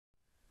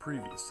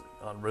Previously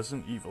on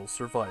Resident Evil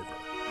Survivor.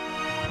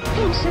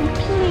 Vincent,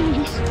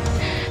 please,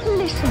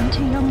 listen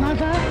to your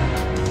mother.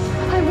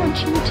 I want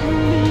you to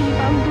leave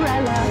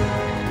Umbrella.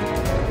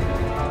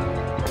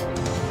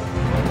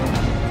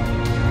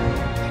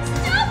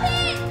 Stop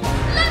it!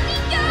 Let me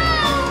go!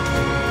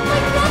 My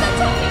brother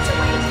told me to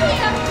wait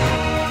here!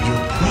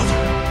 Your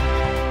brother?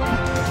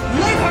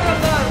 Leave her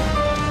alone!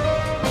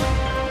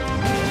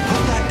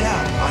 Put that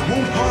down. I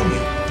won't harm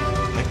you.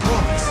 I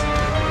promise.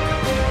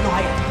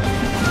 Liar.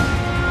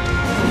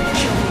 You'll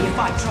kill me if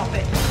I drop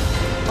it.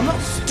 I'm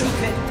not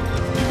stupid.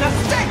 Now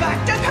stay back!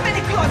 Don't come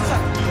any closer!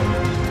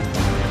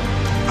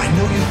 I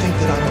know you think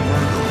that I'm a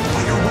murderer,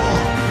 but you're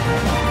wrong.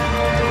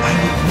 I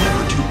would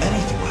never do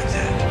anything like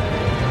that.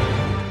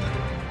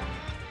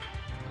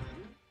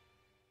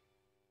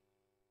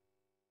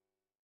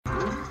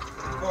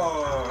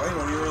 Oh, I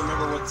don't even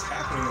remember what's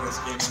happening in this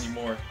game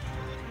anymore.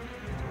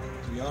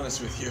 To be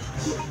honest with you.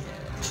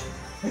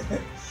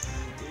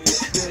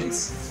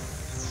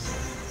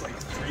 It's like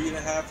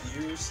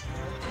 3.5 years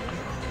now.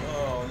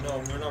 Oh no,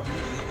 we're not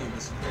reading any of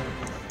this again.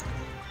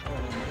 Oh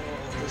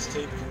no, this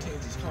tape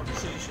contains these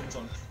conversations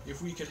on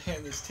if we could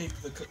hand this tape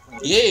to the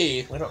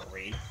Yay! We don't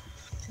read.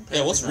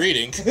 Yeah, what's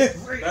reading?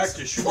 Back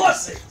to shooting.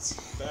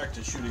 Back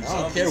to shooting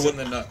I don't care zombies what- in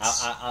the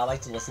nuts. I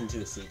like to listen to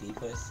a CD,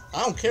 please.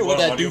 I don't care what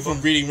that dude from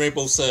Reading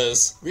Rainbow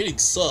says. Reading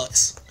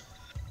sucks.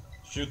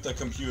 Shoot the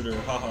computer.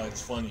 Haha,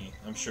 it's funny.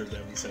 I'm sure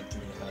Devin said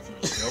 3.5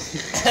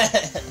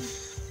 years ago.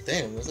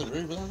 Damn, was it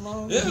really that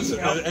long? Yeah, it was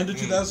end of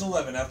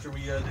 2011 after we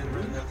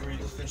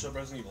just finished up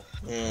Resident Evil.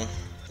 Yeah.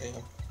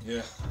 Damn.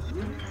 Yeah.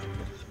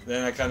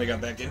 Then I kind of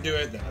got back into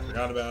it. Then I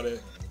forgot about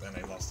it. Then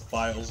I lost the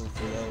files and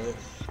forgot it.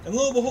 And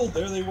lo and behold,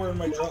 there they were in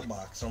my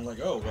Dropbox. I'm like,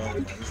 oh well,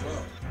 might as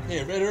well.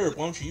 Hey, Red Herb,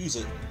 why don't you use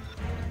it?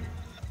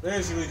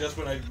 Basically, just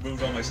when I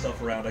moved all my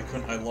stuff around,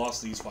 I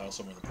lost these files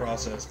somewhere in the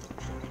process, but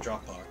the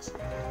Dropbox.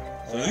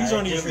 So these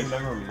aren't I even.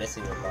 remember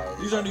missing a file.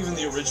 These aren't even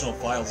the original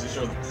files. These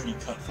are the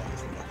pre-cut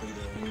files. Luckily,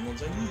 they're the only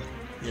ones I need.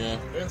 Yeah.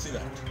 Fancy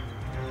that.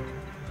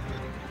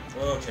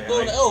 Okay. Go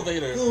to the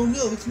elevator. Oh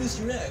no, it's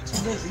Mr. X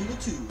from Resident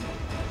Evil 2.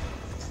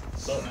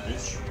 Sup,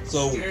 bitch?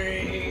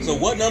 So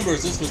what number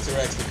is this Mr.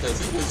 X? Because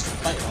he was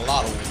fighting a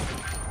lot of them.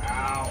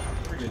 Ow.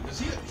 Forget. Does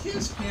he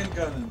has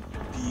handgun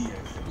B?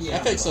 I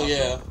think so,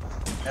 yeah.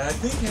 And I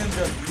think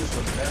handgun B is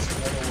the best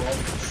gun overall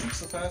because it shoots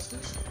the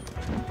fastest.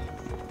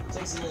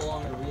 Takes a little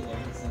longer to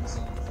reload the things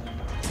on the thing.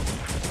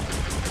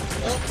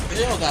 Well,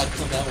 they all got to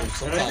come down with And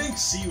something. I think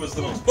C was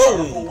the most Boom!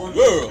 powerful one.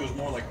 Yeah. It was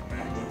more like a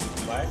magnum.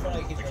 Why I feel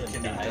like he's Like gonna a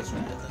Kindred die Desert.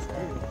 at this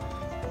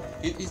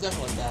point. He's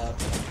definitely died.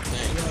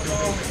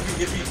 No,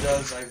 if he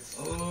does,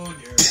 oh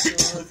dear.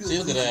 See,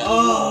 look at that.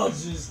 Oh,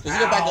 just. Does he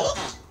go back up?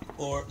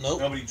 Or, nope.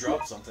 Nobody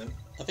dropped something.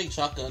 I think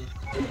shotgun.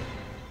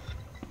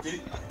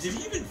 Did he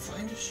even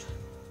find a shot?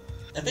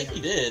 I think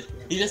he did.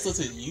 He just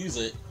doesn't use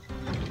it.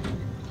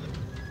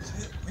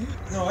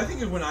 No, I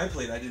think when I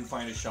played, I didn't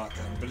find a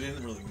shotgun, but it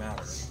didn't really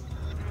matter.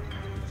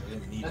 I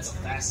didn't need That's it.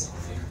 a fast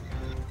little thing.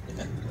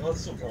 Yeah. Well,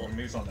 it's still cool.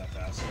 Maybe it's not that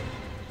fast.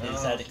 They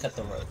decided to cut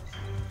the rope.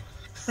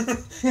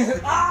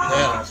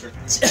 Yeah.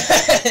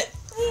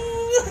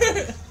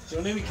 So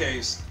in any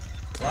case,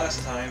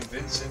 last time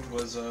Vincent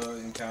was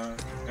Vincent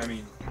encountered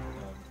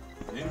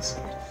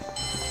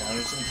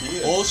some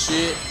kids.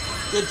 Bullshit.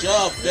 Good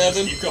job, Yeah,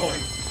 Devin. just keep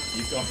going.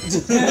 Keep going.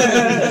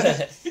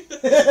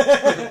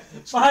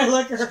 Bye,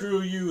 liquor.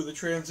 Screw you. The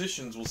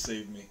transitions will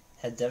save me.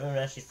 Had Devin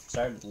actually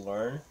started to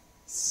learn?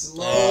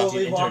 Slowly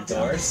Did you walk enter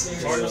down the doors?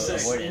 stairs. Hard to say.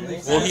 Avoid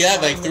enemies? Well, he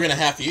had like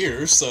 3.5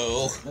 years,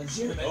 so...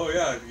 Legitimate. Oh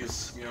yeah,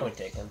 because Point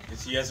taken.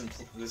 because he hasn't.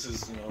 This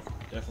is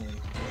definitely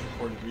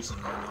recorded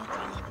recently, not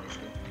 3 years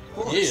ago. Of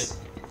course.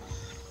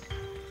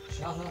 Yeah.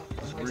 Shut up.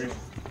 Oh my Real. God.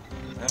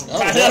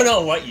 Oh, I don't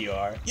know what you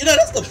are. You know,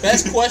 that's the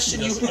best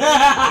question you...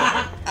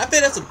 I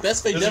bet that's the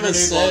best thing There's a Devin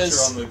grenade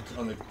says. launcher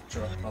on the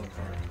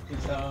car.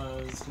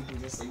 Because people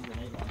just leave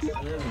grenade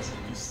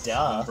launchers.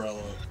 Duh.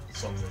 Umbrella,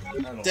 something.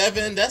 I don't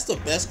Devin, that's the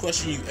best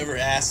question you ever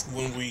asked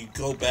when we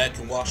go back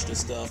and watch this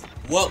stuff.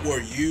 What were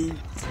you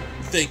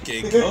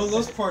thinking?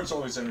 Those parts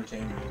always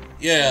entertain me.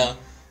 Yeah.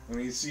 I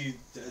mean, you see,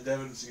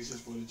 Devin sees his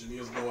footage and he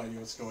has no idea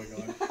what's going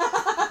on.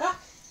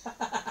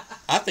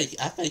 I think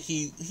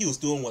he was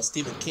doing what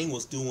Stephen King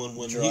was doing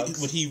when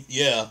Drugs?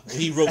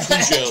 he wrote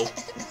Cujo.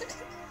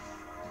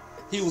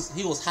 He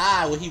was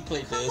high when he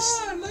played this.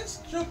 Come on, let's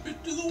jump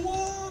into the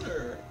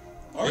water.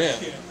 Art Yeah.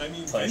 can't. I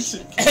mean, Push.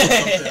 Vincent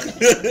can't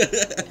jump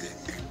in.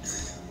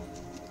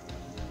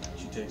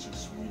 She takes her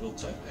sweet little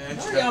time.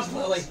 And she Hurry up, has-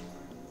 Lily.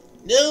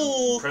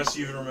 No. Press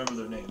you even remember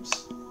their names.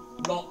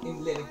 Not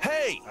in Lily.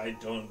 Hey! I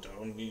don't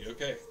need.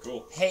 Okay,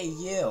 cool. Hey,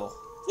 you.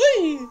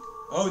 Whee!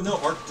 Oh no,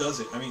 Art does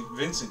it. I mean,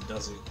 Vincent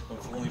does it. But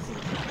only for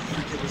the.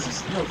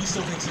 No, he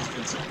still thinks he's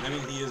Vincent. I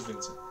mean, he is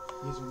Vincent.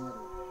 He's a murderer.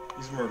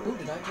 He's a murderer. Who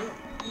did I kill?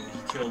 Yeah, he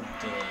killed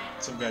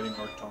some guy named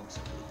Art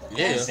Thompson.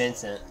 Yeah.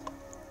 Vincent.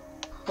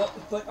 But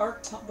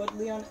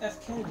Leon F.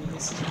 Kennedy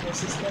is, of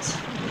course, his best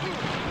friend.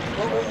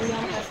 What would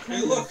Leon F.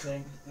 Kennedy look.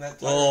 think?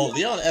 Well,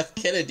 Leon F.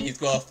 Kennedy's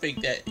gonna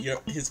think that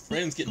his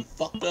friend's getting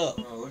fucked up.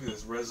 Oh, look at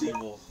this Resident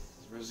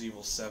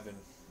Evil 7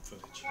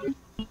 footage.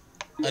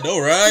 I know,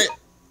 right?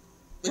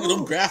 Look at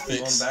them Going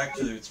graphics. back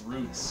to its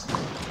roots.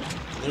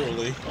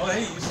 Literally. Oh,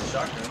 hey, use the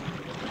shotgun.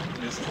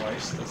 Missed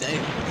twice. That's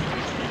Damn.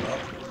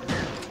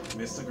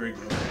 Missed a great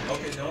deal.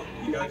 Okay, no,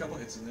 you got a couple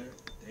hits in there.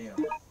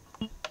 Damn.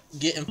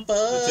 Getting fucked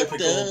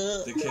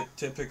The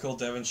typical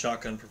Devin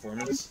shotgun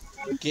performance.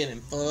 Getting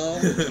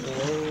fucked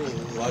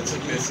up. Lots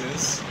of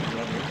misses.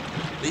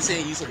 They say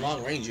ain't using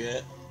long range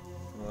yet.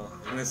 Well,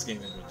 in this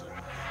game, it would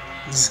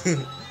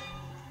do.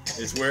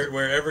 It's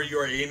wherever you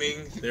are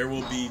aiming, there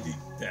will be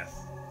death.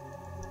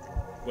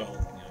 Well,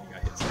 you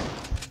got hits.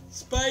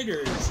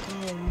 Spiders!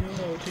 Oh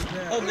no, take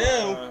that. Oh,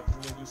 no.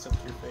 I'm gonna do something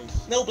to your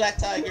face. No black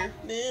tiger.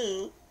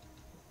 No.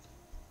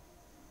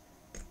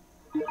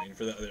 Waiting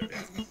for that. There it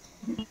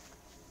is.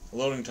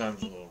 Loading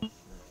time's a little.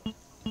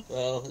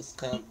 Well, it's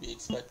kind of to be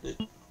expected.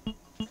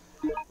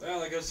 Well,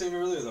 like I was saying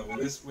earlier, though, when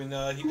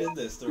he did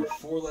this, there were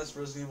 4 less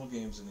Resident Evil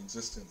games in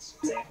existence.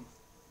 Damn.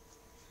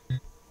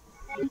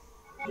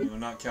 You know,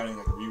 not counting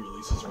like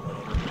re-releases or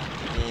whatever.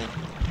 Yeah.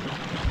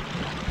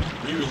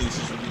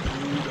 Re-releases would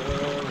include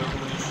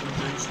Revelations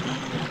HD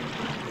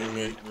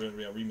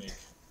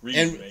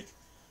and remake.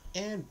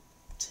 And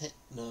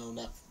no,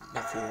 not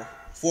 4.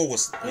 4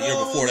 was the year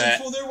before that.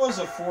 Well, there was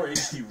a 4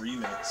 HD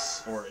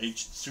remix or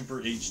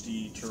Super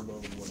HD Turbo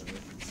whatever.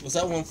 Was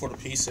that one for the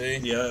PC?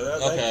 Yeah,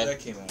 that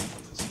came out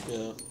after this.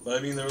 Yeah. But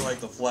I mean, there were like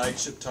the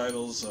flagship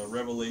titles,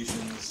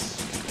 Revelations,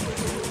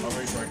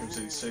 Operation Raccoon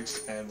City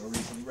 6, and more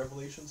recently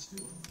Revelations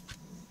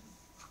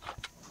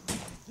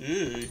 2.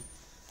 Ew.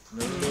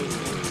 None of those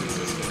games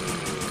existed.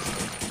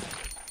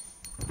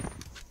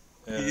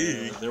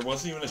 There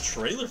wasn't even a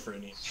trailer for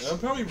any.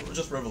 Probably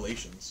just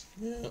Revelations.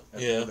 Yeah.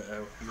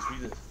 Because we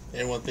did.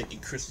 Everyone thinking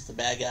Chris was the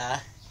bad guy.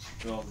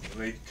 Well,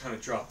 they kind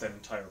of dropped that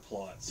entire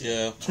plot. So.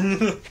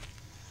 Yeah.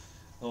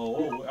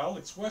 Oh,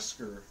 Alex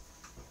Wesker.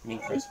 You mean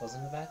Chris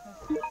wasn't the bad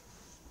guy?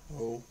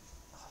 Oh.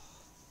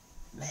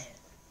 Man.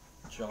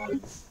 John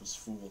was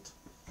fooled.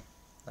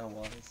 I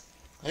was.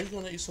 How you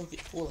gonna let yourself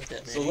get fooled like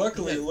that, man? So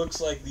luckily, it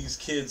looks like these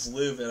kids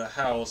live in a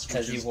house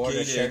which is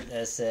gated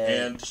that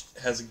said and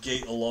has a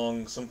gate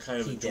along some kind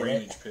of a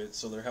drainage pit,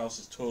 so their house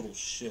is total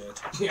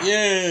shit. Yeah.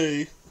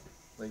 Yay!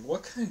 Like,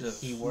 what kind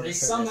of... They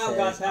somehow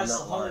got past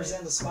the hunters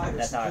and the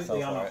spiders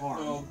completely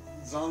unharmed. Well,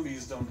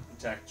 zombies don't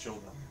attack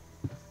children.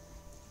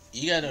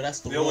 You gotta know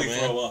that's the they rule, only man.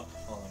 throw up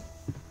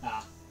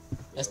on.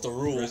 That's the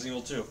rule.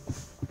 Resident Evil 2.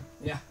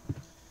 Yeah.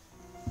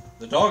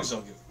 The dogs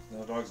don't give...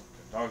 No, dogs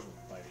will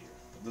bite you.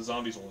 But the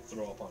zombies will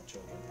throw up on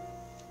children.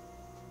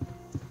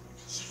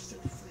 Because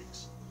they're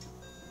freaks.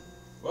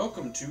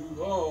 Welcome to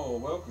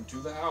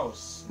the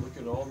house. Look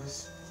at all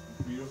this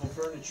beautiful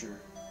furniture.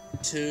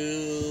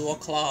 2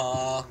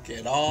 o'clock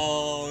and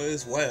all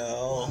is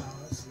well.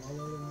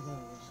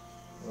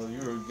 Well,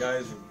 you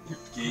guys were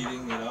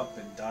gating it up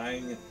and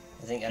dying and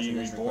I think after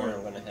this recording,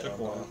 I'm gonna head on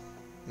home.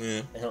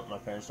 Yeah. I hope my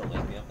parents don't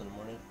wake me up in the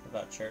morning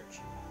about church.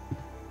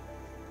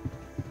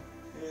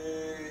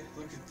 Hey,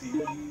 look at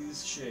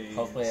these shades.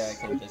 Hopefully, I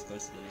can just go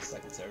to the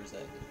second service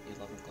at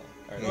 11 o'clock.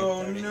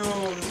 Oh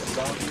no, there's a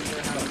zombie in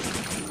their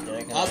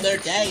house. I'm their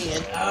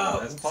dad. Oh,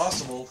 that's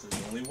possible.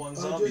 There's only one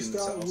zombie in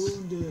this house.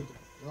 Wounded.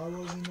 I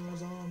wasn't a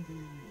zombie.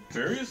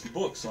 Various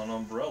books on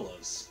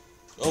umbrellas.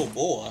 Oh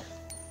boy.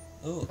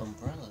 Oh,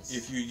 umbrellas.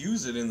 If you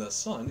use it in the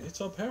sun, it's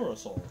a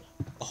parasol.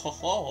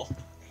 Oh,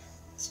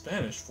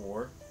 Spanish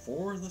for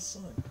the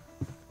sun.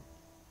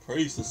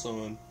 praise the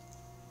sun.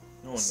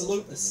 No one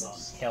Salute knows the what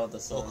that sun. Hail the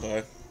sun.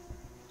 Okay.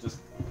 Just,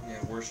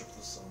 worship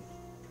the sun,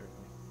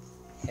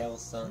 apparently. Hail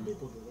sun.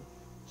 People do it.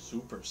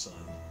 Super sun.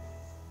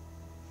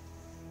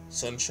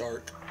 Sun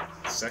shark.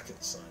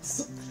 Second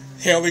sun.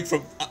 Hailing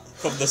from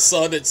the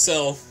sun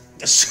itself,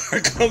 the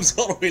shark comes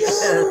all the way to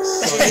Earth.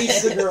 So it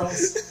eats the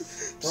girls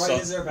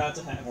right as they're about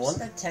to have Won't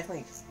that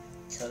technically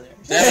kill their...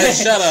 Devin,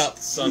 shut up.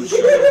 Sun You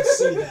shark. didn't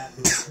see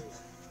that.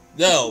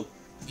 No,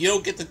 you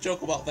don't get the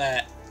joke about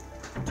that.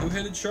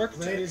 Two-headed shark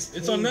attack. Latest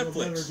It's on page of Netflix.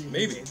 Leonard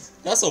Maybe.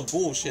 That's some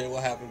bullshit.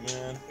 What happened,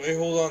 man? Wait,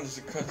 hold on. There's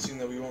a cutscene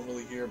that we won't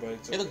really hear, but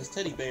it's Hey, look, it's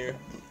teddy bear.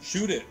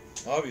 Shoot it,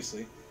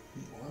 obviously.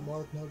 I'm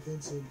Mark, not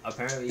Vincent.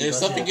 Apparently,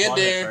 There's you go something to the in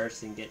closet there.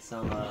 first and get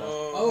some,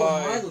 Oh,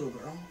 hi. my little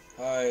girl.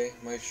 Hi,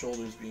 my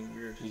shoulder's being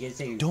weird. you get to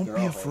take your Don't girl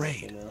be first,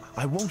 afraid. you know?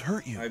 I won't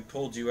hurt you. I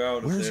pulled you out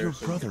of Where's there your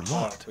so brother you can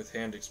Lot? talk with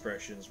hand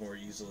expressions more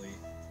easily.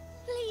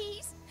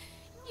 Please,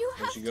 you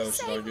There have she to goes. She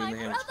save started doing my the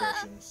hand brother.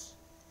 expressions.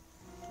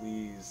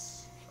 Please.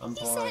 I'm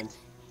He said blind.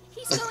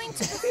 he's going to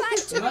the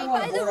factory might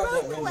wanna by the board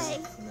up that roadway.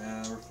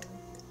 Nah, we're fine.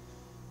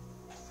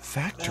 That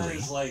Factory?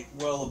 is like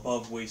well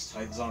above waist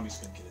height. Zombies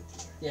can get into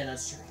there. Yeah,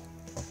 that's true.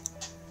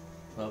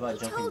 What about He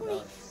jumping told me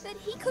bugs? that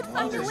he could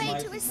find a there's way Mike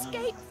to and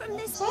escape from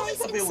this Zombies place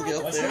might be able to get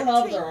inside up the there. What's going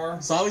on with factory. their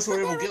arm? Zombies were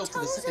able There to get are up to the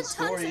tons second and tons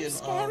story of and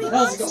scary What the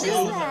hell's monsters going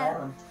on with their there.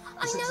 arm?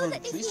 I know that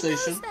if he police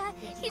goes station.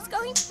 there, he's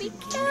going to be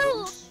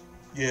killed.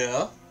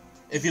 Yeah.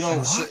 If you don't,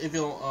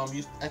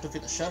 What?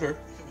 activate the shutter.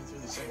 Coming through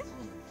the same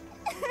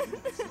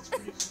tunnel. That's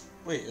crazy.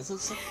 Wait, is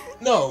this?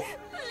 No.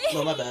 Please.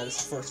 No, my bad.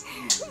 It's the first.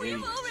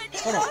 We've already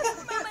Hold on.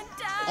 lost Mom and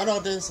Dad. Oh no,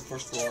 this is the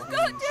first floor. You've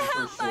got to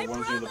help my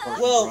One's in the brother.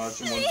 parking Well-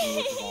 garage and one's in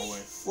the hallway.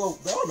 Well,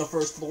 they're on the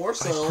first floor, I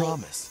so.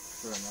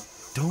 promise. Fair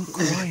enough. Don't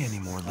cry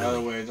anymore, By the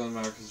Lily. way, it doesn't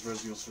matter because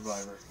Resident Evil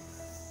Survivor.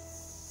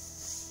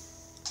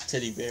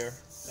 Teddy bear.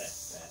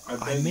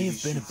 I may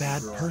have been a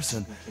bad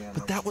person,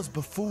 but that was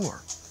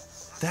before.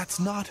 That's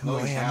not who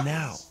I am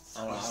now.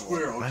 I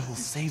swear I will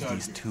save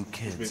these two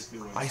kids.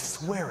 I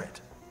swear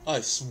it. I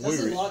Doesn't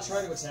swear it. Lot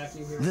try to attack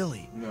you here?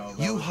 Lily, No,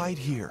 you hide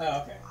here.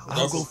 Oh, okay.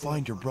 I'll go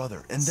find your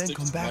brother and then Stick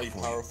come is back mighty for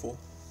you. powerful.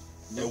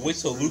 And wait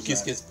till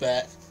Lucas gets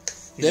back.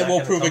 He's Then not we'll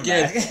gonna prove come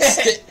again. back.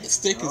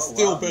 Stick is Oh,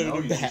 still wow, better no,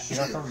 than you that. He's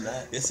not coming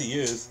back. Yes, he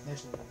is.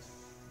 Actually,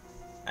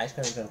 Ice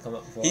Cream's gonna come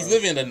up before. He's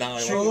living in denial.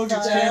 Sure, look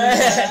at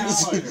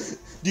That's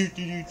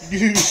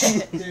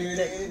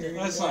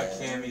not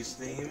Cammy's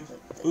theme.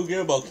 Who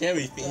cares about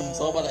Cammy's theme? It's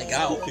all about that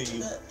gal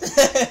theme.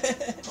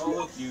 Oh,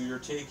 look, you're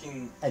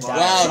taking. I died.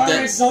 Wow, Sorry,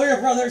 that, stole your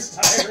brother's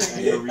And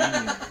diary. you're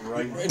reading it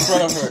right in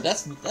front of her.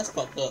 That's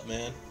fucked up,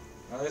 man.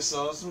 I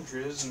saw some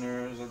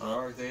prisoners at the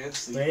ark. They had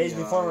 3 days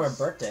sleepy before our eyes.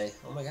 birthday.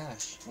 Oh my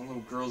gosh. Some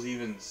little girls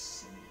even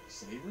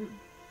savored?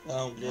 I don't I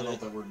don't get know what it.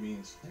 that word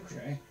means.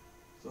 Okay.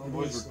 Some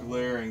boys were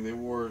glaring. They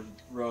wore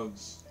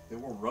rugs. They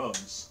wore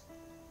rugs.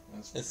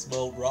 That's It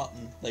smelled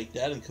rotten, like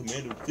Dad and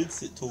Commander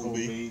Vincent told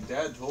me.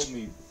 Dad told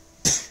me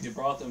they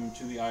brought them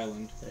to the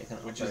island, They kind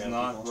of which is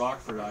not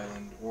Rockford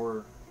Island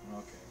or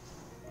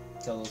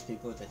kill those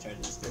people if they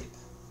tried to escape.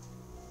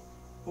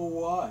 But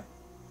why?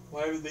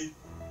 Why did you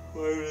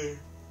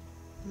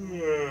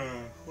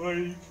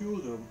kill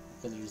them?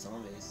 Because they're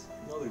zombies.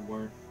 No, they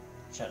weren't.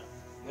 Shut up.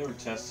 They were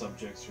test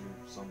subjects or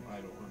some. I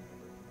don't remember.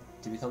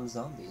 To become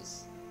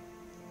zombies.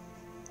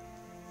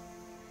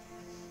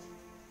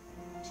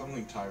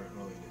 Something tyrant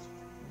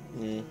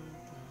related. Mm.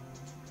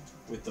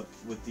 With the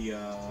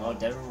Oh,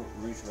 Devin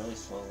reached really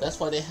slowly. That's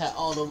why they had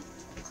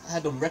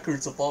them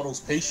records of all those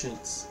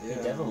patients.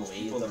 Did Devin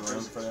leave the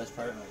room for this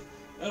part?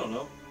 I don't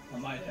know. I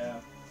might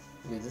have.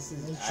 Dude, this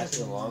is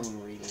actually a long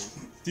reading.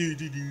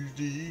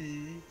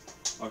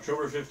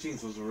 October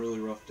 15th was a really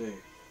rough day.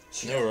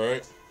 Yeah,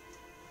 right.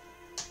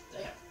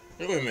 Damn.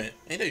 Hey, wait a minute.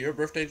 Ain't that your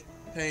birthday,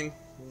 Payne?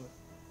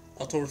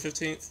 October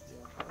 15th?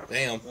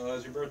 Damn. Oh, that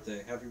was your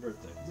birthday. Happy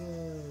birthday.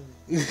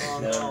 Yay. Oh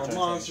No, no, try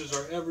monsters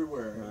are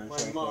everywhere. No, My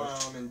try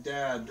mom and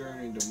dad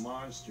turned into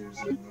monsters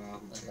and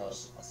who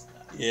cares?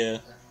 Yeah.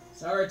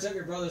 Sorry, I took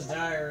your brother's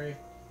diary.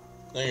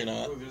 No, you're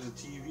not. Oh, there's a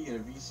TV and a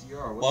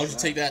VCR. Why don't you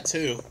take that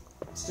too?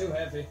 It's too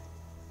heavy.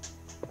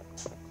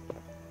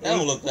 That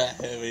don't look that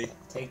heavy.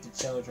 Take the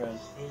children.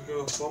 Let's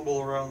go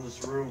fumble around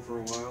this room for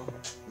a while.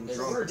 I'm There's-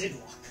 drunk. Where did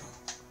Locke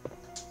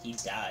He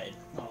died.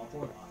 go? Oh,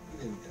 poor Locke.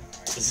 He didn't die.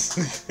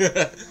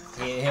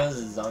 He was a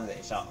zombie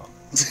that shot him.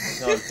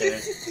 No,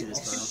 dude, to this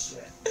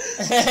Shit.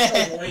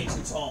 room. Way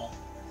too tall.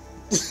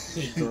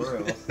 He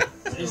grew.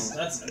 Jeez,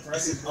 that's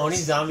impressive. Only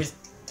zombies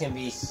can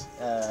be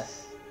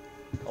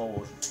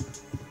old.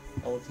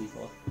 Old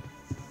people.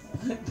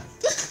 I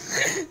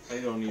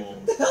don't even.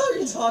 What the hell are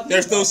you talking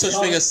There's no about? such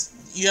thing as.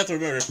 You have to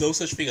remember, there's no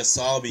such thing as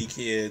zombie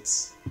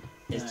kids.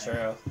 It's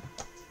true.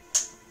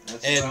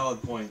 That's And- a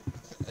valid point.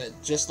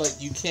 Just like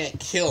you can't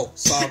kill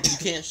you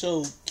can't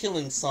show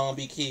killing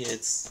zombie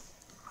kids.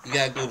 You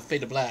gotta go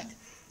fade to black.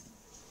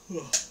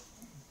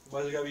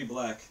 Why's it gotta be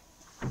black?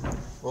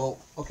 Well,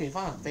 okay,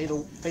 fine. Fade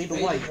to Fade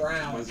white.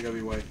 brown. Why's it gotta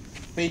be white?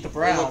 Fade to Oh,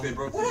 brown. look, they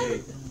broke the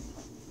gate.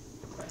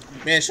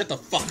 Man, shut the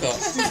fuck up.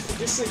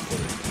 Just like,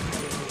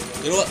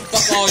 You know what?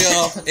 Fuck all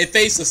y'all. It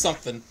faces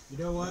something. you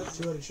know what?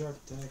 2-headed shark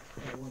attack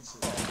at once.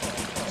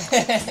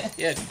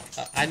 Yeah,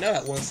 I know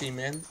that one scene,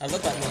 man. I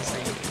love that one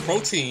scene.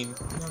 Protein.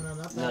 No,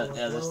 not No, that no, one.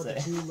 The this one with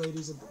the thing. 2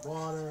 ladies in the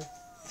water.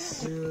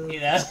 Dude. You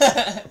know?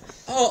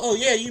 Oh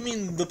yeah, you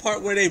mean the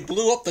part where they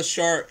blew up the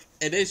shark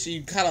and then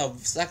she kind of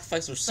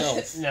sacrificed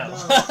herself? No. That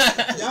was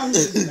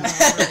not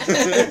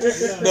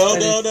No,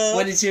 no, no.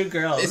 What did two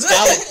girls? It's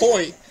valid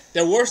point.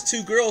 There was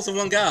 2 girls and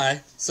 1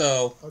 guy,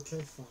 so Okay,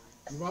 fine.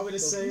 You want me to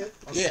say it?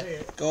 I'll yeah, say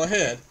it. go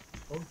ahead.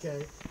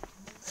 Okay.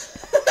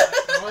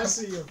 I want to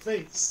see your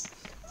face.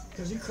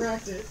 Because you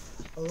cracked it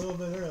a little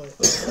bit early.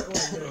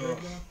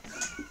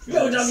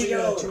 Go, dummy,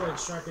 go! 2-headed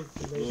shark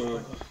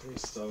invasion.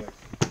 Stomach.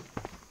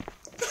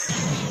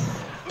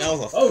 That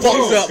was a Oh,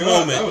 fucked up God,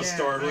 moment. that was I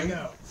startling.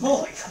 know.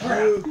 Holy crap!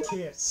 You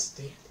can't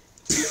stand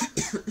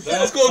it.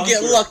 Let's go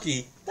get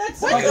lucky.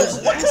 That's Why like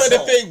couldn't the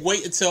thing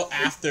wait until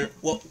after?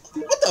 What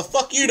the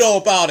fuck you know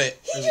about it?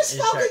 He just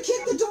fucking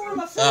kicked the door in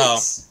my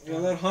face! Oh. You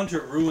know, that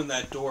hunter ruined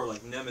that door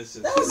like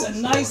Nemesis. That was a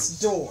nice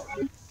door.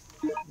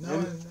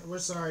 No, we're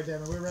sorry,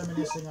 Devin. We're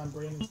reminiscing on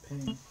Brandon's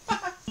pain.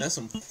 That's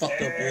some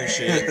fucked up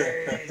bullshit.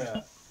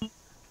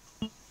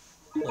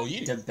 Oh,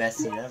 you The best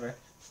scene ever.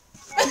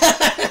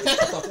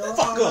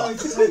 Fuck up.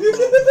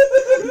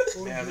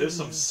 Man, there's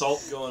some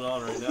salt going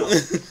on right now.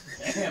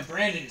 Damn,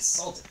 Brandon is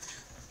salted.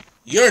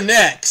 You're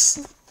next.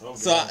 Oh,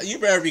 So God. you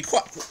better be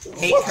quiet.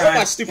 Hate What crime.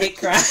 about stupid Hate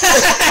crime.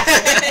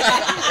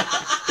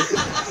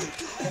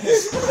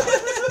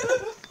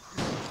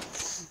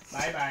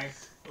 Bye-bye.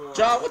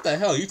 John, what the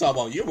hell you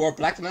talking about? You're more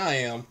black than I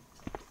am.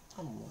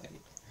 I'm white.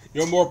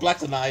 You're more black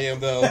than I am,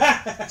 though.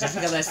 Just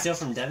because I steal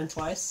from Devin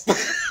twice?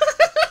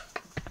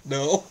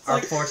 No.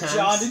 Or 4 times?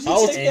 John, did you I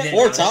was take that?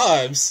 4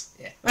 times.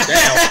 Yeah.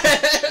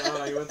 Damn.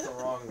 Oh, you went the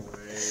wrong way.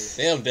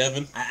 Damn,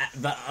 Devin.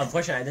 But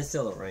unfortunately, I did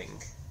steal the ring.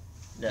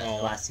 The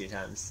last 2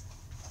 times.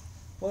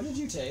 What did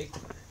you take?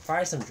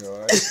 Probably some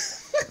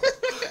drawers.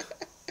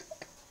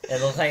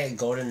 It looked like a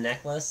golden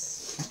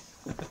necklace.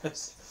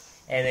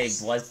 And a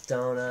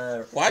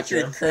bloodstone. Why'd you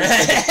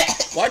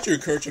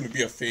encourage him to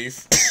be a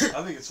thief?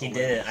 I think it's He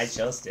hilarious. didn't. I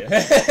chose to.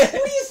 What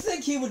do you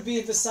think he would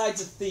be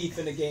besides a thief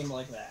in a game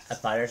like that? A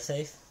fire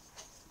safe.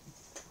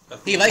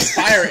 He likes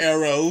fire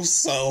arrows,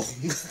 so.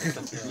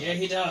 Yeah,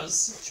 he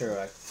does. True.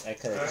 I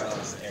could have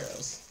chosen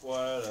arrows What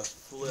a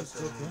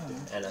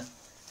flippin'. and a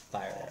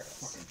fire arrow.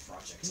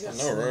 I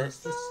know, right?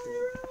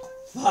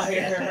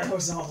 Fire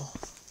arrows all.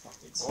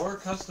 Or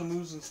custom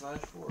moves in Smash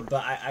 4.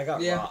 But I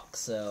got Yeah. rocks,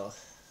 so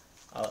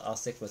I'll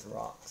stick with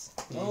rocks.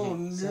 Oh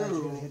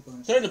no.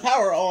 Turn the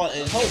power on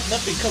and hope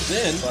nothing comes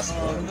in.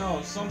 Oh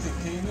no, something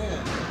came in.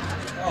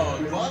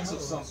 Oh, lots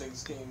of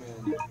somethings came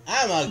in.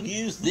 I'm gonna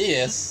use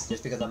this.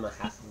 Just because I'm a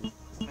half.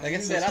 Like I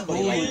said, I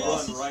Only believe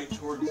run right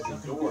towards the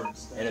door.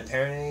 And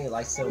apparently,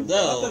 like so. Not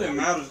No. that it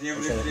matters, even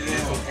if you didn't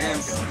have a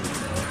handgun.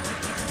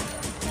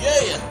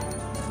 Yeah.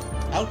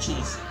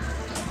 Ouchies.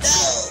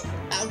 No.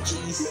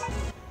 Ouchies.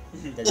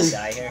 Did he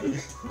die here?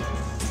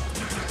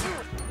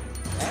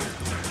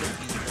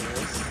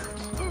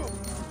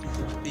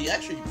 He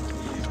actually.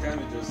 He's kind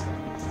of just.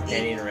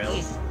 Standing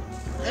around.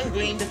 I'm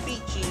going to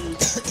beat you.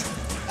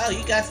 Oh,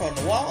 you guys on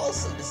the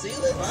walls and the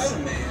ceiling?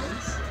 Spider-Man.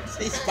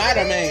 These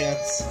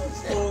Spider-Mans.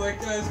 Stole that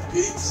guy's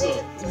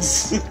pizza.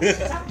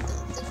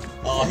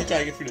 Oh, he tried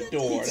to get through the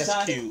door. Pizza That's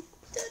time. cute.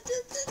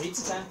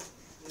 Pizza time.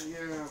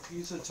 Yeah,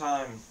 pizza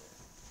time.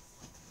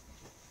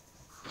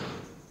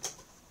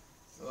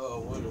 Oh,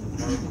 what a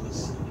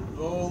marvelous.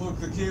 Oh, look,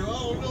 the kid.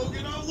 Oh, no,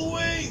 get out of the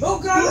way. Oh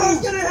god,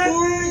 that's gonna hit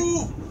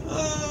me!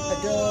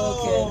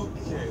 Oh,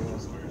 okay,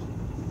 that's weird.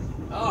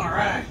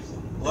 Alright.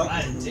 Lucky.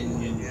 I didn't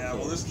get Yeah,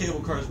 well, this cable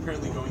car is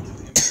apparently going to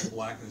the infinite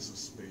blackness of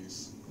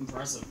space.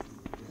 impressive.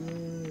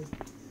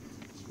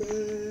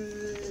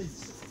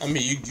 I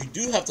mean, you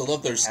do have to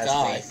love their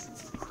sky.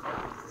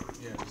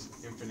 Yeah,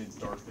 just infinite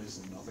darkness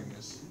and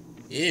nothingness.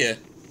 Yeah.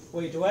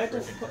 Wait, do I have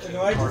to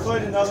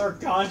put another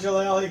Conjure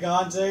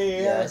Elegante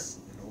here? Yes.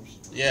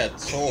 Yeah,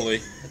 totally.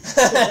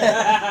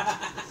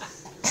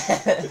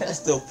 That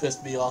still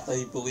pissed me off that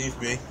he believed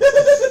me.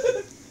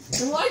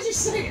 Then why'd you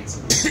say it?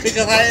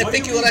 Because I didn't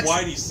think you would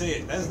Why'd he say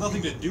it? That has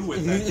nothing to do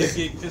with that. Kid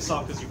getting pissed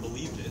off because you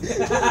believed it.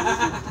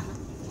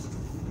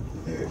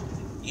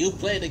 You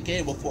played the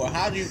game before.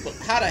 How the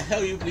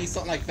hell you believe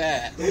something like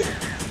that?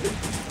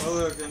 Oh,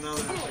 look,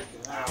 another.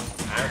 Ow.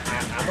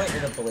 I might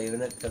end up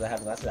believing it because I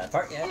haven't got to that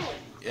part yet.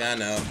 Yeah, I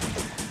know.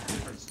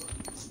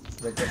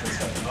 The different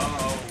story.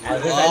 Uh-oh.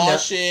 At least I know,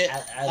 shit.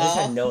 At least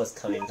I know it's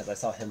coming because I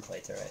saw him play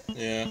through it.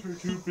 Yeah. You're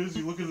too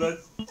busy looking at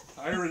that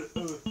iron.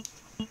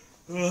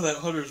 That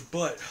hunter's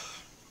butt.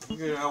 Look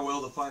at how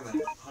well defined that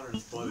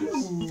hunter's butt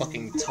is.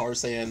 Fucking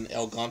Tarzan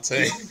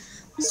Elgante.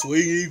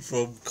 Swinging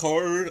from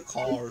car to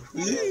car.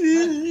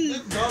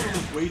 That gauntlet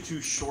was way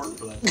too short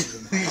for that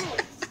reason.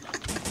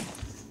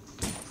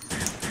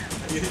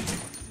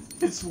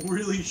 It's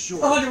really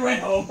short. Oh, you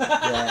went home.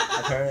 Yeah,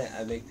 apparently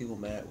I make people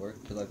mad at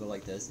work because I go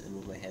like this and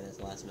move my hand at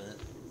the last minute.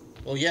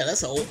 Well, yeah,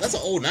 that's an old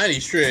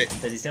 90s trick.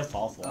 Does he still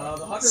fall for it?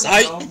 The hunter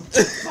Sight. went home.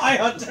 Bye,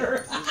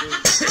 hunter.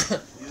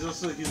 He's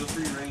a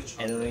free range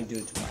And hunter. only do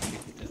it twice.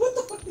 What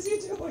the fuck is he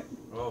doing?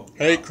 Oh.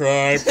 Hate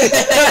crime.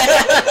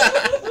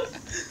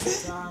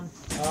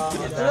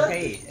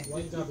 Hey.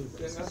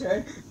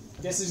 Okay.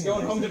 Guess he's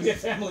going home to be a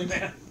family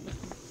man.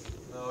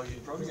 No, he's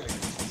probably gonna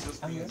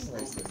just I'm be just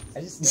spoken. I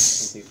just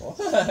miss people.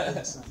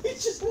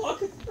 He's just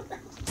walking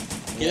around.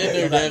 Get in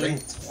there, Devin.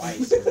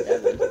 Twice from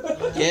Devin.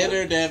 Get in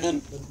there,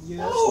 Devin.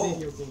 No!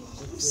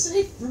 I'm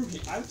safe, Ruby.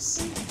 I'm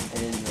safe.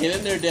 And then, Get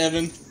in there,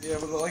 Devin. Yeah,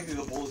 but likely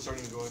the bullets aren't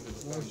even going through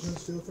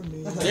the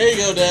fence. There you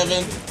go,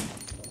 Devin.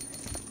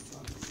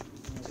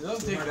 It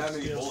doesn't take that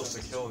many bullets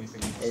to kill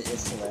anything.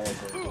 it's hilarious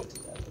when we go to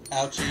Devin.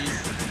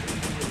 Ouchies.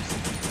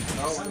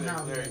 Oh,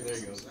 there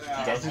he goes.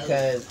 Ah. Just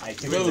because I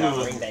took No.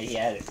 that ring that he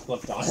had it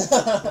clipped on.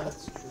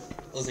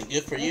 Was it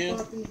good for you?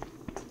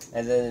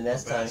 And then the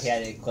next time he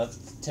had it clipped,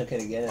 took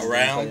it again and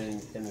Around? put it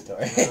in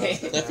inventory.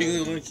 That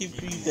finger's gonna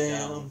keep you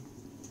down.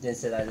 Then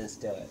said I didn't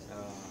steal it.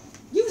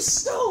 You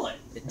stole it!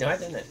 No, I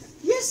didn't.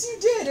 Yes, you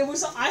did! It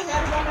was. I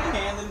had it on my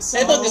hand and so.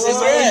 Hey, look, it's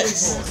Mr.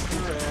 X.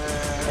 Correct.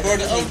 For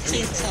the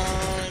umpteenth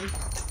time.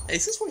 Hey,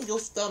 is this when he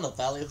goes down the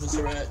Valley of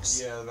Mr. X?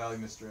 Yeah, the Valley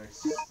Mr.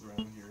 X is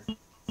around here.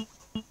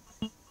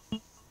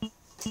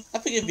 I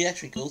forget if he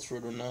actually goes for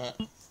it or not.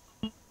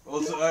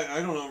 Well, so I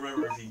don't know,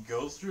 remember if he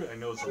goes through it. I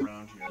know it's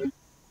around here.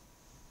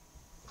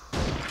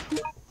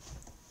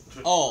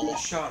 Oh.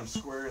 He shot him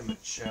square in the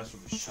chest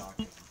with a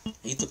shotgun.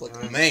 He took like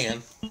a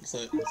man. So,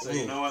 So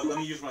you know what? Let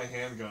me use my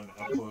handgun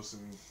up close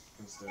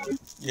instead.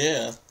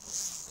 yeah.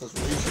 Because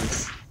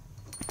reasons.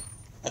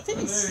 I think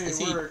he's, Hey,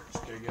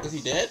 is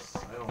he dead? I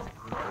don't know.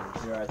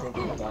 No, I think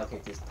he dog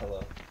kicked his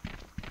pillow.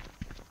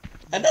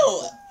 I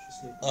know.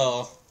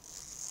 Oh.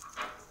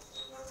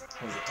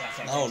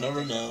 Attack, I'll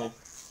never know.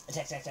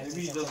 Attack, attack, attack,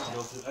 Maybe he attack, doesn't attack.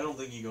 go through. I don't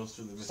think he goes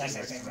through the Mr. Attack,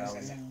 X attack, Valley.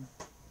 attack,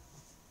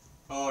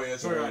 Oh yeah,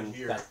 it's right around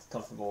here. Back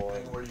comfortable.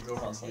 And where you go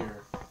from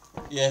here.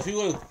 Yeah, if he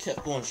would have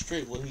kept going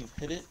straight, would he have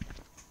hit it?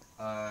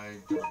 I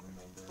don't remember.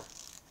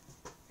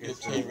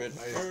 It's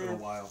been a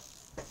while.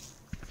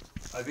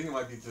 I think it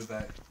might be through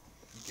that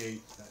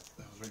gate that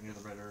was right near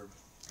the red herb.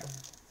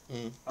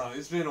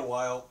 It's been a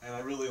while, and I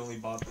really only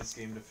bought this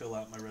game to fill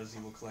out my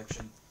Resident Evil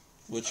collection.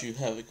 Which you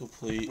have it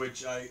complete.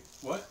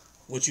 What?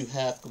 Which you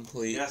have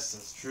complete. Yes,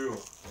 that's true.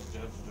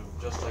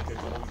 Just like a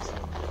gold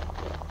zone.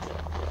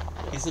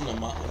 He's in the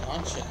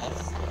mine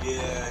shaft.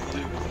 Yeah, he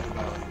didn't go through the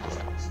valley in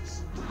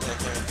houses.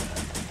 Okay.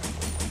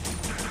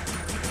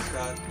 It's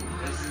got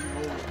Resident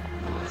Evil,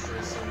 or should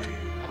I say...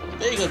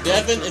 There you go,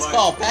 Devin. It's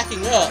called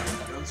Packing Up.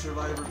 Gun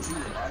Survivor 2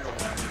 and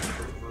Biohack.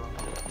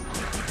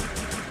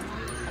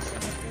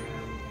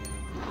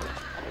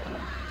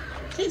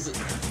 Jesus.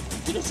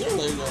 You know, sooner or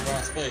later going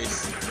around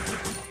space.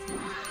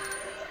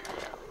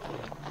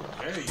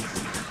 Hey, you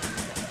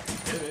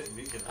hit it and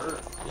you get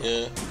hurt.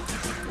 Yeah.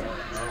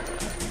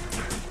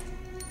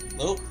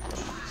 Nope.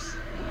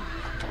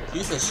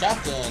 Use a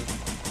shotgun.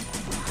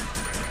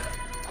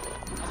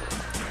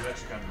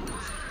 That's kind of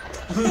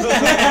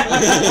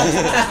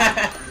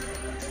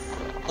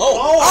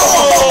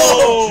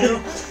Oh!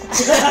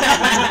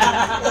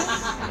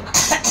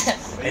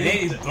 And then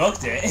he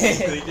booked it.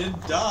 They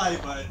didn't die,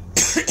 but...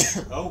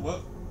 Oh,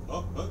 what?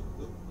 Oh,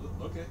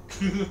 okay.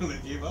 They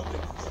gave up.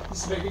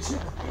 Just making sure.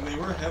 And they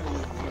were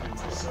heavily wounded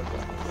by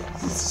several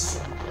bullets.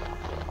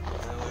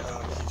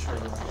 He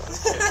turned around.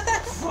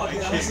 Fuck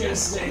it, I'm just gonna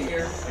stay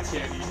here. I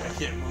can't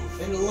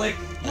move. And lick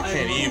I my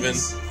can't even.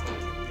 wounds.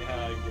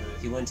 Yeah, I get it.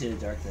 He went to the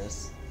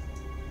darkness.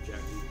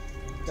 Jackie.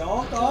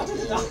 Don't.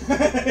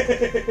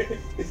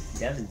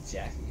 Devin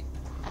Jackie.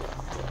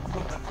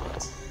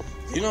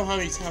 Do you know how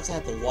many times I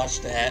had to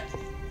watch that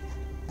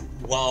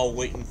while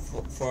waiting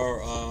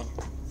for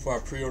our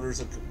pre-orders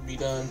to be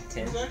done?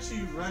 10. It was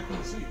actually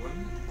Raccoon City,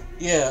 wasn't it?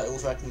 Yeah, it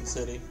was Raccoon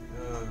City.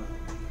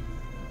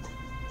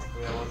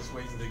 Yeah, I was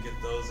waiting to get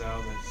those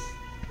out, and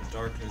the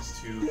Darkness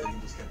 2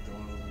 thing just kept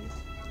going on me.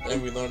 And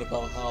we learned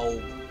about how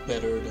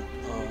better the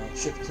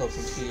strip clubs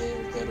in PA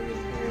are better than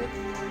here.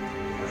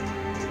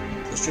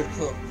 The strip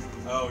club.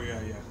 Oh, yeah,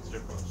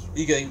 strip clubs.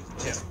 You can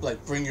just, like,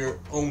 bring your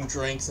own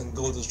drinks and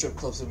go to the strip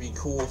clubs and be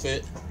cool with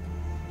it.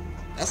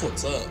 That's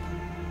what's up.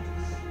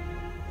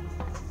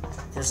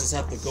 Versus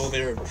have to go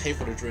there and pay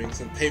for the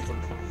drinks and pay for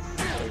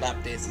the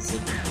lap dances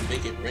and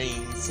make it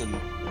rains and...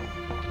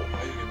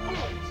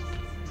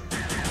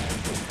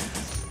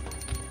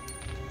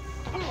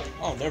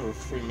 Oh, never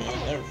free, man.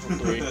 Never for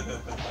free.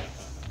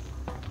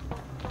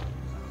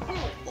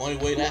 Only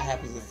way that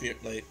happens if you're,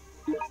 like,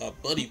 a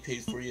buddy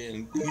pays for you,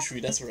 and usually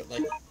that's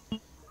like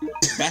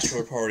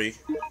bachelor party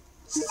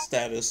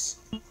status.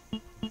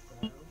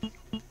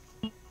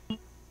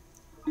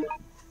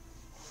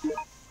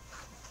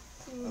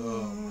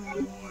 Oh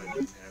boy,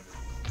 didn't have it.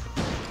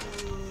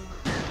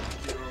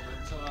 Get over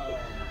time.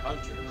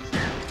 Hunter.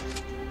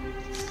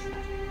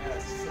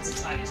 It's a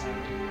tiny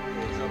timer.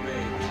 It's a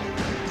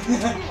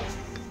baby.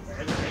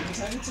 Every baby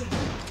timer too?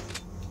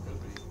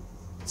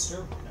 It's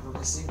true. Never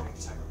really seen a baby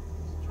timer.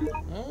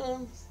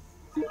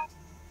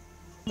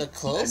 The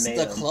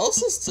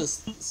closest to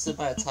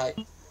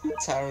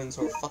semi-tyrants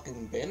are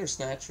fucking banner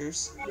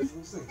snatchers. Those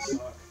things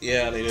suck.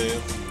 Yeah, they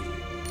do.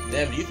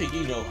 Devin, you think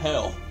you know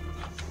hell?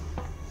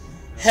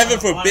 Heaven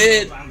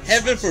forbid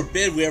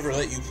we ever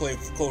let you play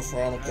Code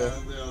Veronica.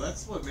 No,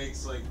 that's what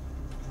makes, like...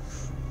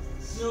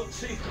 You know,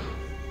 see,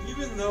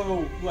 even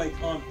though, like,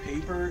 on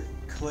paper,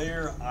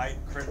 Claire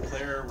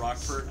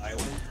Rockford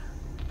Island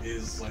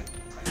is, like,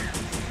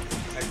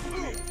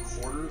 technically a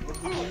quarter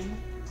of the game,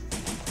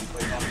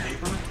 like, on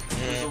paper,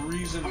 there's a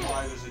reason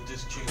why there's a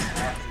disc change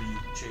after you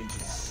change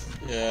it.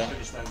 Yeah.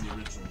 Finish that in the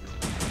original game.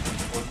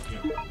 Or, you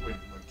know, when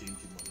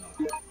GameCube and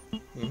whatnot.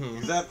 Mm-hmm.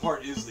 Because that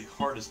part is the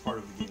hardest part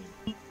of the game.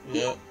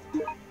 Yep.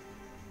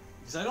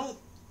 Because I don't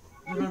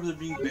remember there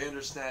being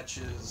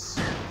Bandersnatches.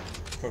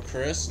 For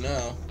Chris?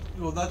 No.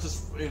 Well, not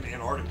just in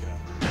Antarctica.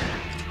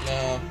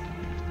 No.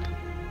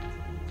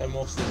 They're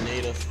mostly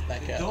native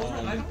back at I don't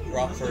remember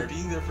Rockford.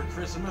 being there for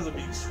Chris. I remember there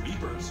being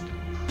sweepers.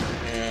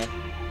 Yeah.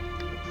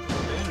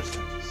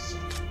 Bandersnatches.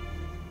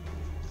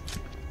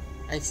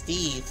 I'm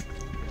Steve.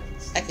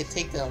 I can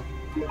take them.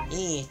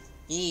 I'm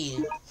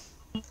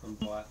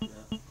black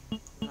now.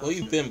 Well,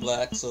 you've been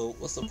black, so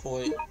what's the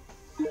point?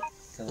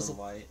 Because I'm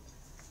white.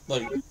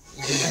 Like,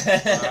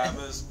 I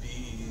must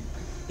be.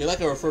 you're like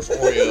a reverse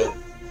Oreo.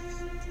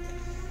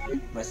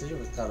 My sister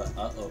was called an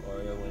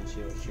Oreo when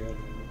she was cheerleading.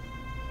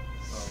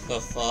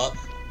 The fuck?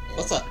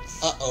 What's a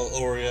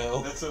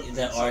Oreo? That's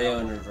That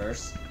Oreo in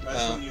reverse.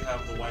 That's when you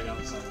have the white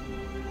outside and the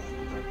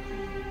dark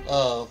green.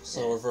 Oh,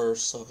 so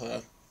reverse,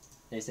 okay.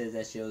 They said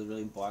that she was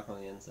really black on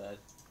the inside,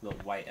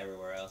 but white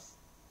everywhere else.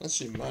 Well,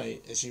 she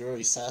might. Is she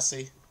really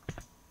sassy?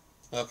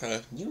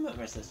 Okay. You met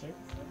my sister.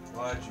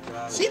 Glad you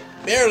got it. She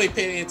barely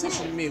paid any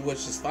attention to me, which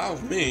is fine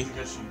with me.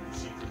 Because she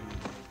secretly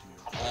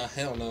liked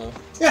Hell no. you.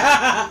 She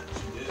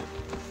did.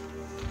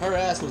 Her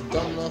ass was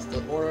dumb enough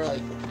to order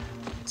like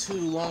 2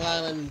 Long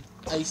Island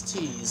iced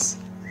teas.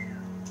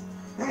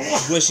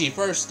 when she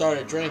first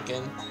started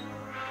drinking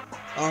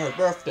on her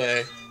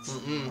birthday.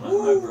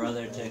 My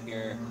brother took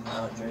her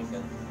out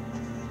drinking.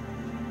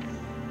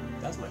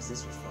 That's my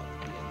sister's fault.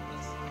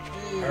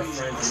 Her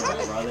friends and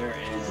my brother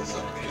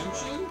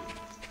and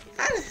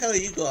how the hell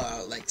you go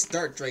out like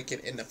start drinking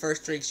and the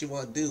first drink you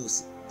want to do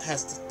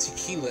has the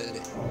tequila in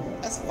it?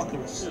 That's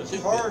fucking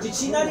stupid. Did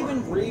she not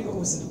even read what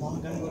was in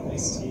Long Island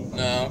iced tea?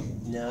 No.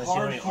 No, she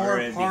only ordered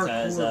it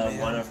because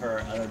one of her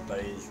other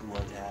buddies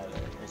wanted to have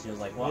it, and she was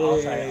like, "Well,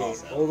 I'll try it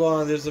also." Hold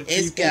on, there's a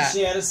creepy.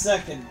 She had a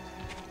second.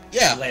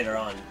 Yeah. Later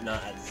on,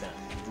 not at the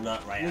time,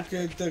 not right Look after.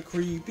 at the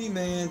creepy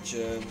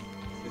mansion.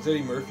 Is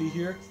Eddie Murphy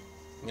here?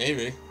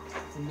 Maybe.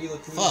 From Mila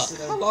Kunis Fuck.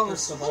 to How long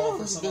First of has All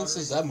it for been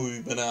since that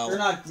movie been out? Or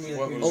not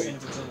Mila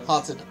Kunis.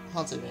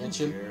 Haunted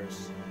Mansion.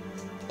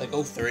 Like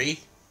 03.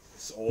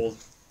 It's old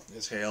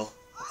as hell.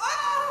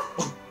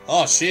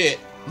 Oh shit!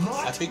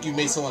 I think you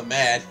made someone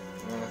mad.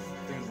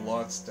 I think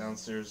Lot's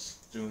downstairs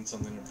doing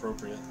something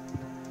appropriate.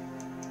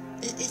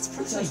 It's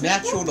pretty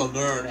natural to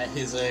learn at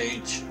his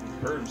age.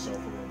 He hurt himself a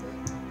little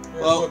bit.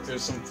 Yeah, Well, look,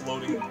 there's some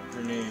floating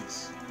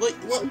grenades. Wait,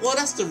 well,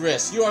 that's the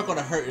risk. You are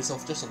gonna hurt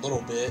yourself just a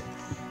little bit.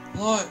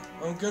 Lot,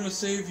 I'm gonna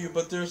save you,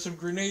 but there's some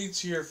grenades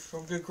here.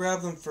 I'm gonna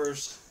grab them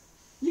first.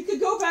 You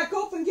could go back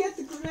up and get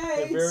the They're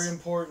grenades. very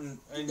important.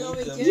 I need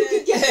them. You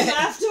could get them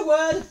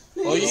afterward.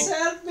 Oh, Please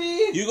help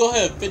me. You go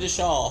ahead and finish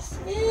off.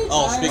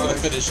 Oh, speaking of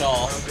finish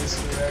off.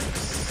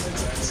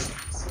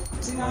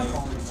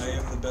 I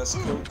have the best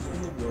coat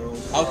in the world.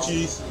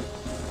 Ouchies.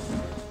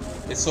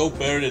 It's so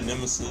better than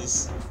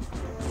Nemesis.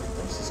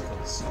 Nemesis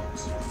coat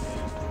sucks.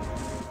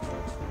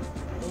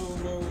 Oh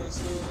no, it's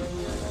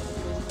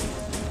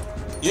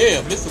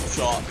Yeah, missile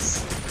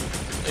shots.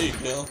 There you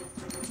go.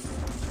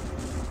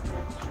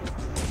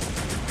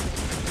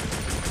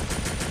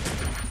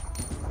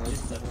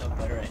 He's definitely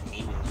better at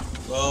aiming.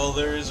 well,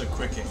 there is a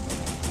quick aim.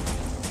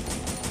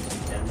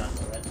 Yeah, not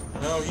that.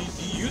 No,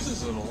 he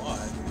uses it a lot.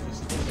 He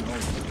just doesn't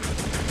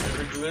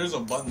know. There's a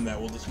button that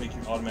will just make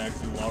you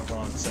automatically lock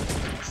on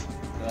settings.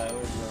 I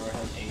always remember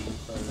him aiming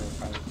for the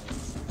private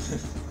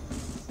things.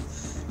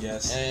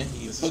 Yes. And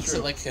he this looks is it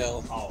true. like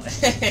hell. Always.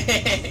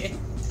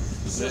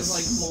 This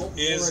like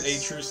multiple is a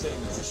records. true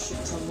statement. There's a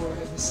shit ton more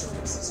Mr.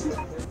 X's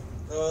out there.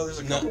 There's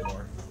a couple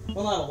more.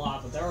 Well, not a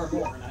lot, but there are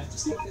more, and I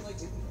just don't feel like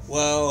doing them.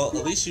 Well,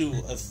 at least you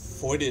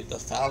avoided the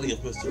folly of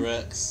Mr.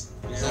 X.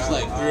 There's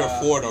like 3 or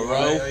 4 in a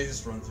row. I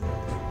just run through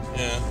it.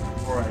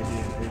 Yeah. Or I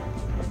did.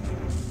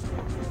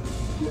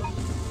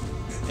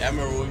 Yeah, I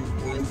remember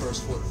when we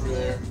first went through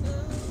there.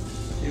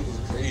 It was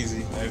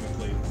crazy. I haven't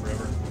played in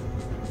forever.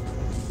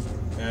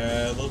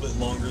 A little bit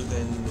longer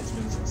than it's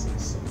been since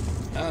this. So.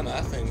 I don't know,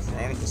 I think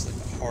Veronica's like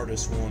the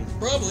hardest one.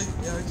 Probably.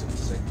 Yeah, I'd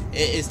say.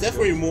 It's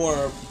definitely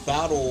more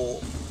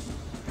battle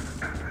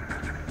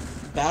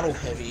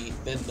heavy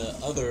than the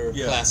other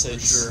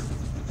classics.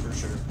 For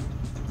sure.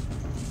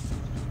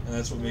 And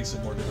that's what makes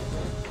it more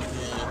difficult.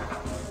 Yeah.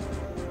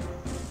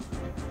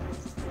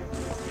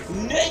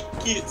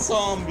 Naked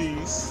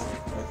zombies.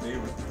 My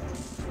favorite.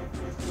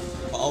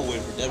 I'll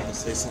wait for Devin to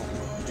say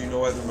something. Do you know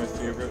why they're my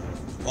favorite?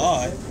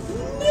 Why?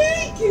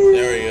 Naked.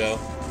 There we go.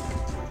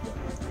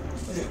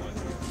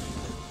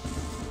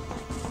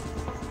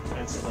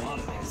 There's a lot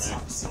of things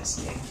in this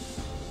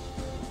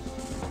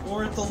game.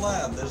 Or at the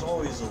lab. There's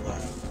always a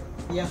lab.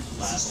 Yeah,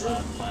 this is true.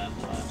 Lab.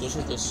 Those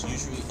are just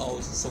usually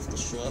always a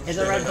self-destruct. Hit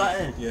the red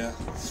button. Yeah.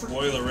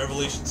 Spoiler,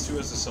 Revelations 2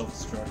 is a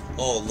self-destruct.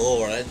 Oh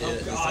lord, I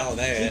did Oh, all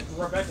that. Keep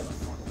Rebecca the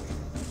fuck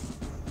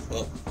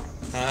away. Well,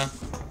 huh?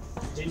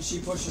 Didn't she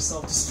push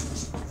herself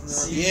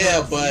to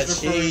Yeah, but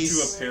He's referring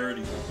she's... to a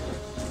parody.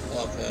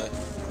 Okay.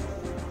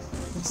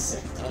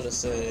 Sick. I'll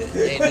just say,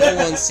 ain't no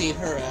one seen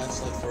her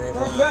ass like forever.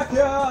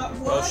 Rebecca!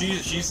 What? Well,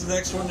 she's the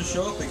next one to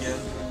show up again.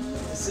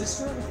 Is this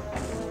true?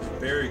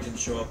 Barry can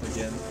show up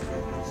again.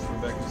 It's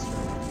Rebecca's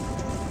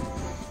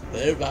turn.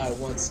 But everybody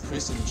wants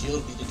Chris and Jill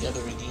to be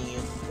together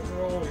again.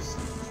 They're always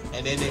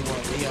And then they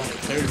want Leon and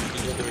Claire to be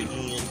together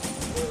again.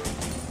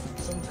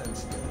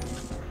 sometimes together.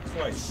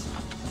 Twice.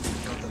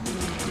 Not the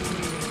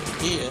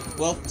movie. Yeah,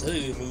 well,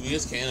 technically the movie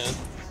is canon.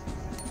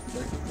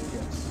 Technically,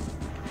 yes.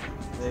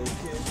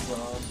 Naked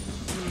zombie.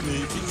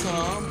 Make it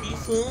zombie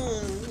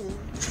fun.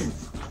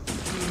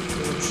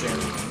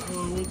 Shannon.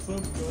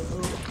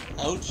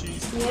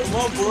 Ouchies. Come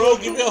on, bro,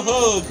 give me a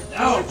hug.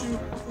 No!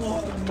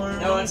 Oh, man.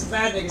 No, it's a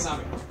bad nigga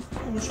zombie.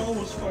 I wish I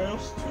was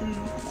fast,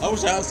 too. I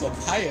wish I had some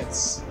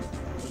pants.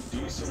 A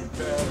decent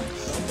bad.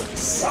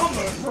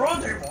 Summer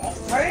rendezvous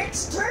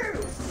thanks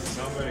too!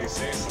 Somebody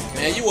say something.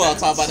 Man, you wanna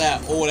talk about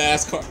that old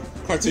ass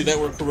Cartoon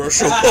Network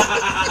commercial? All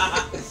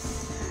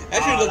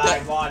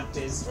I want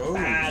is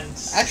bad.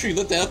 Actually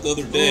looked that up the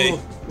other day.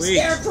 Wait.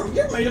 Scarecrow,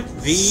 you're made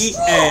of The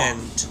straw.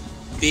 end.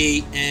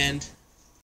 The end.